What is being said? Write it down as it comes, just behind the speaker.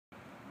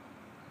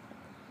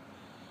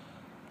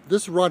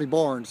This is Ronnie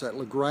Barnes at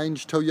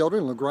Lagrange Toyota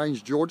in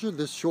Lagrange, Georgia.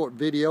 This short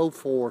video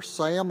for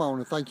Sam. I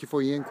want to thank you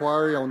for your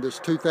inquiry on this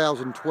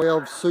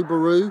 2012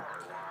 Subaru.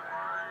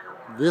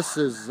 This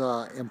is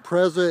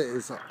Impreza.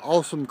 It's an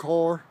awesome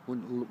car,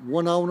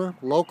 one owner,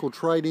 local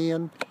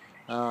trade-in.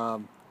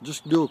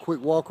 Just do a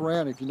quick walk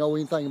around. If you know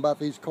anything about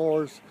these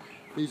cars,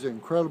 these are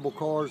incredible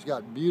cars.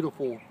 Got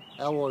beautiful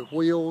alloy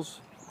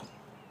wheels,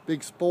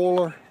 big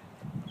spoiler.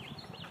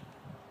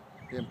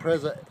 The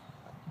Impreza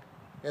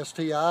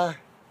STI.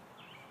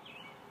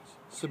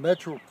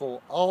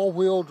 Symmetrical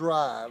all-wheel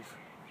drive.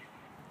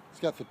 It's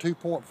got the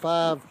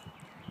 2.5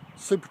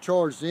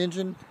 supercharged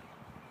engine,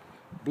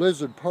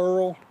 Blizzard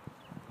Pearl.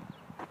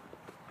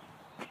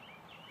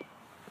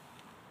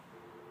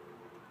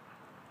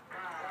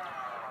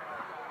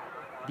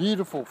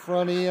 Beautiful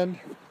front end.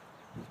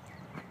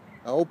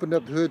 I opened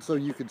up the hood so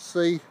you could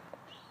see.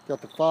 Got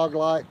the fog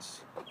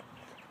lights.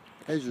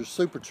 Here's your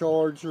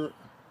supercharger.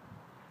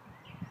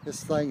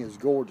 This thing is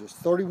gorgeous.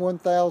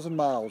 31,000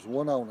 miles,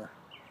 one owner.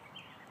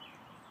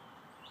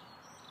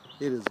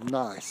 It is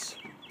nice.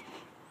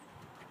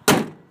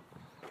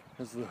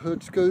 There's the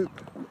hood scoop,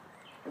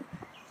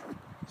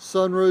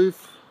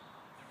 sunroof,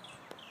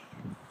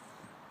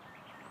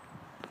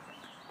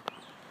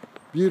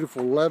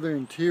 beautiful leather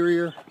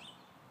interior.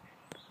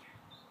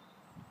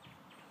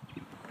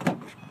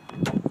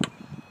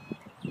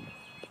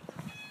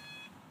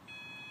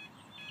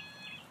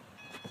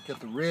 Got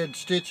the red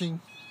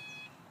stitching.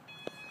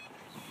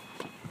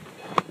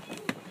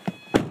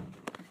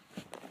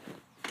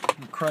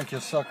 Crank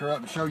this sucker up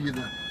and show you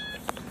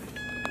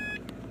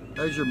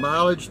there's your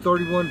mileage,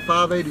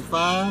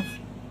 31,585.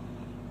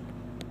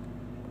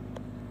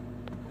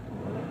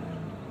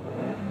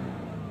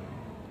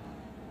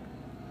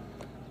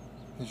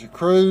 There's your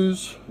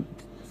cruise,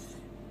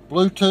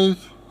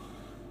 Bluetooth,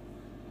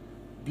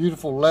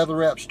 beautiful leather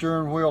wrapped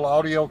steering wheel,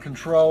 audio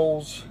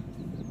controls.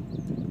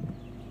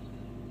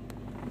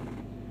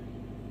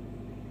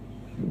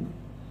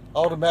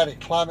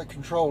 Automatic climate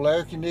control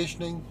air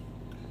conditioning.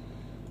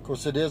 Of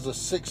course, it is a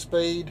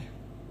 6-speed.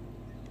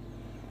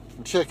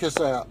 And check this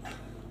out.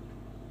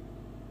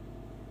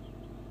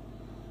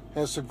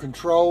 Has some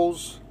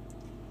controls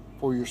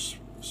for your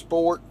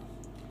sport.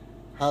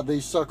 How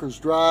these suckers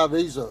drive.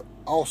 These are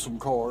awesome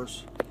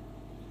cars.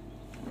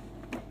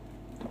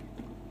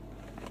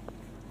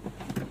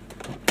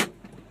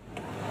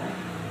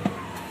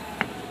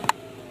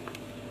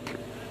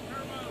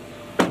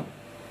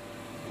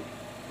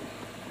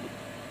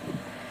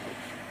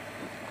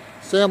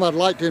 Sam, I'd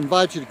like to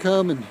invite you to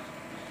come and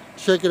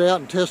check it out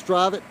and test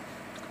drive it.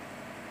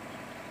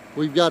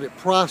 We've got it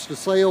priced to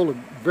sale, a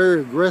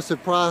very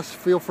aggressive price.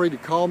 Feel free to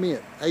call me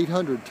at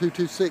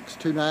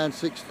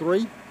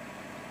 800-226-2963.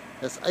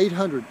 That's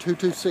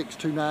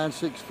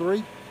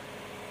 800-226-2963.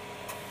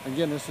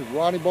 Again, this is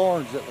Ronnie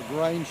Barnes at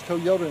Lagrange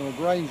Toyota in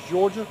Lagrange,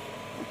 Georgia.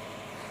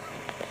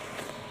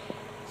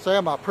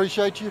 Sam, I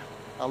appreciate you.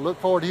 I look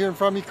forward to hearing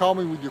from you. Call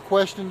me with your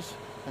questions.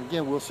 And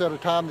again, we'll set a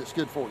time that's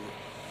good for you.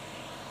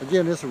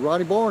 Again, this is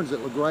Ronnie Barnes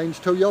at Lagrange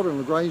Toyota in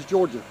Lagrange,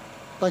 Georgia.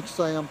 Thanks,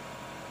 Sam.